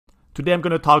Today I'm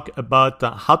going to talk about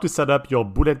how to set up your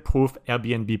bulletproof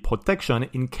Airbnb protection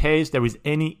in case there is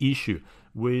any issue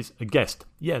with a guest.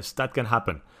 Yes, that can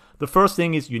happen. The first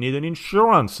thing is you need an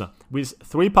insurance with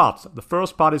 3 parts. The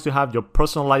first part is to have your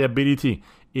personal liability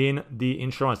in the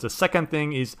insurance. The second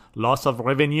thing is loss of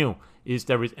revenue. Is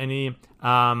there is anything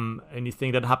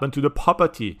that happened to the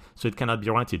property so it cannot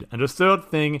be rented. And the third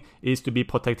thing is to be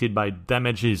protected by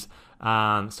damages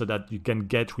so that you can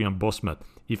get reimbursement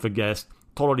if a guest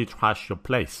totally trash your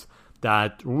place.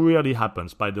 That rarely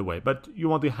happens, by the way, but you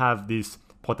want to have this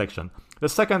protection. The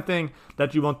second thing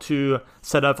that you want to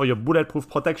set up for your bulletproof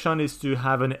protection is to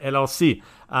have an LLC.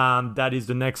 That is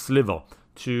the next level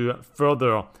to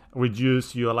further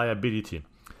reduce your liability.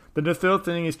 Then the third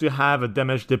thing is to have a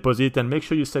damage deposit and make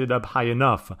sure you set it up high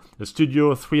enough. A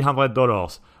studio,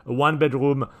 $300, a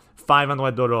 1-bedroom,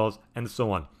 $500, and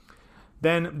so on.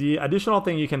 Then the additional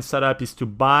thing you can set up is to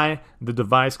buy the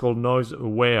device called Noise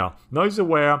Aware. Noise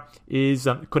Aware is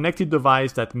a connected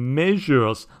device that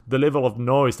measures the level of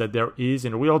noise that there is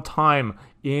in real time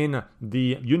in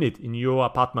the unit, in your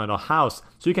apartment or house,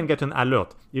 so you can get an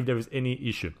alert if there is any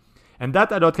issue. And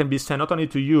that alert can be sent not only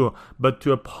to you, but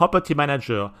to a property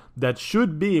manager that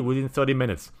should be within 30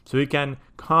 minutes. So you can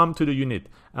come to the unit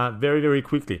very, very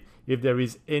quickly if there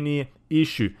is any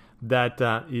issue that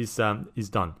is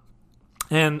done.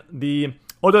 And the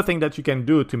other thing that you can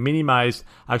do to minimize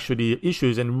actually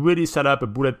issues and really set up a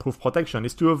bulletproof protection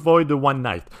is to avoid the one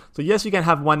night. So yes, you can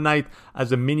have one night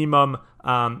as a minimum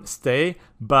stay,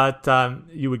 but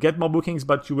you will get more bookings,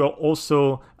 but you will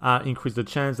also increase the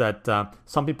chance that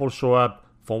some people show up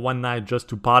for one night just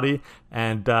to party,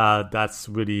 and that's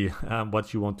really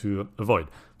what you want to avoid.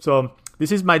 So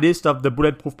this is my list of the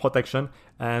bulletproof protection,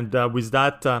 and with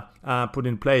that put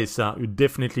in place, you'll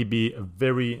definitely be a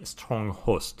very strong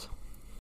host.